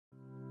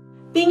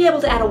Being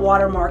able to add a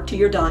watermark to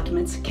your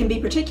documents can be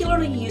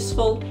particularly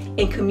useful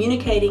in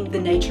communicating the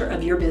nature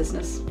of your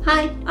business.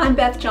 Hi, I'm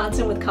Beth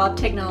Johnson with Cobb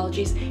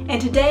Technologies,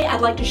 and today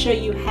I'd like to show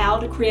you how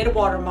to create a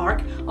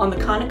watermark on the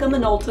Konica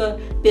Minolta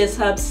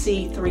bizhub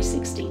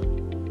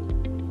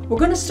C360. We're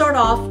going to start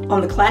off on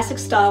the classic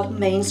style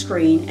main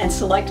screen and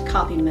select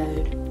copy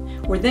mode.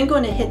 We're then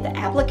going to hit the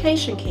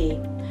application key.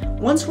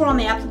 Once we're on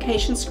the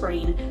application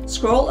screen,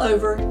 scroll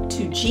over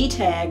to G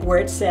tag where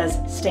it says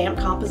stamp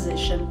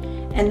composition,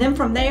 and then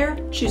from there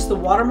choose the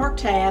watermark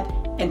tab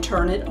and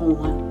turn it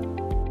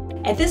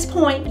on. At this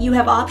point, you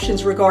have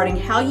options regarding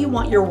how you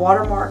want your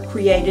watermark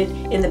created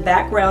in the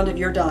background of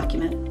your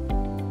document.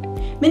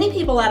 Many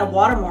people add a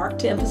watermark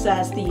to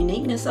emphasize the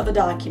uniqueness of a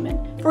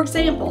document. For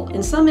example,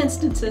 in some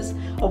instances,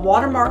 a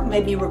watermark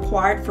may be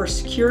required for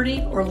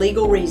security or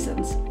legal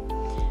reasons.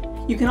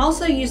 You can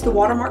also use the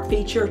watermark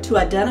feature to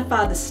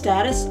identify the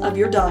status of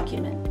your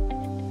document.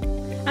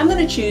 I'm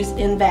going to choose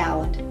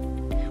invalid.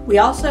 We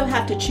also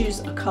have to choose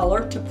a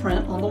color to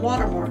print on the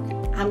watermark.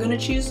 I'm going to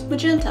choose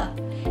magenta.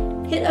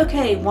 Hit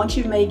OK once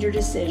you've made your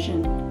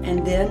decision,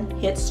 and then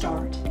hit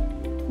start.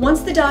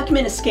 Once the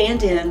document is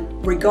scanned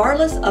in,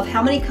 regardless of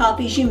how many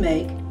copies you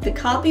make, the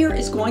copier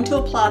is going to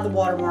apply the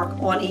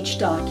watermark on each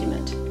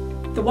document.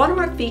 The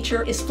watermark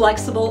feature is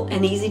flexible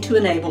and easy to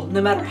enable,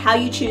 no matter how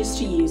you choose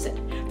to use it.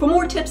 For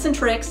more tips and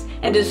tricks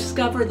and to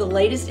discover the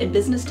latest in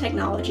business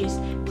technologies,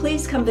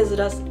 please come visit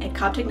us at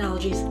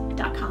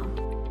cobbtechnologies.com.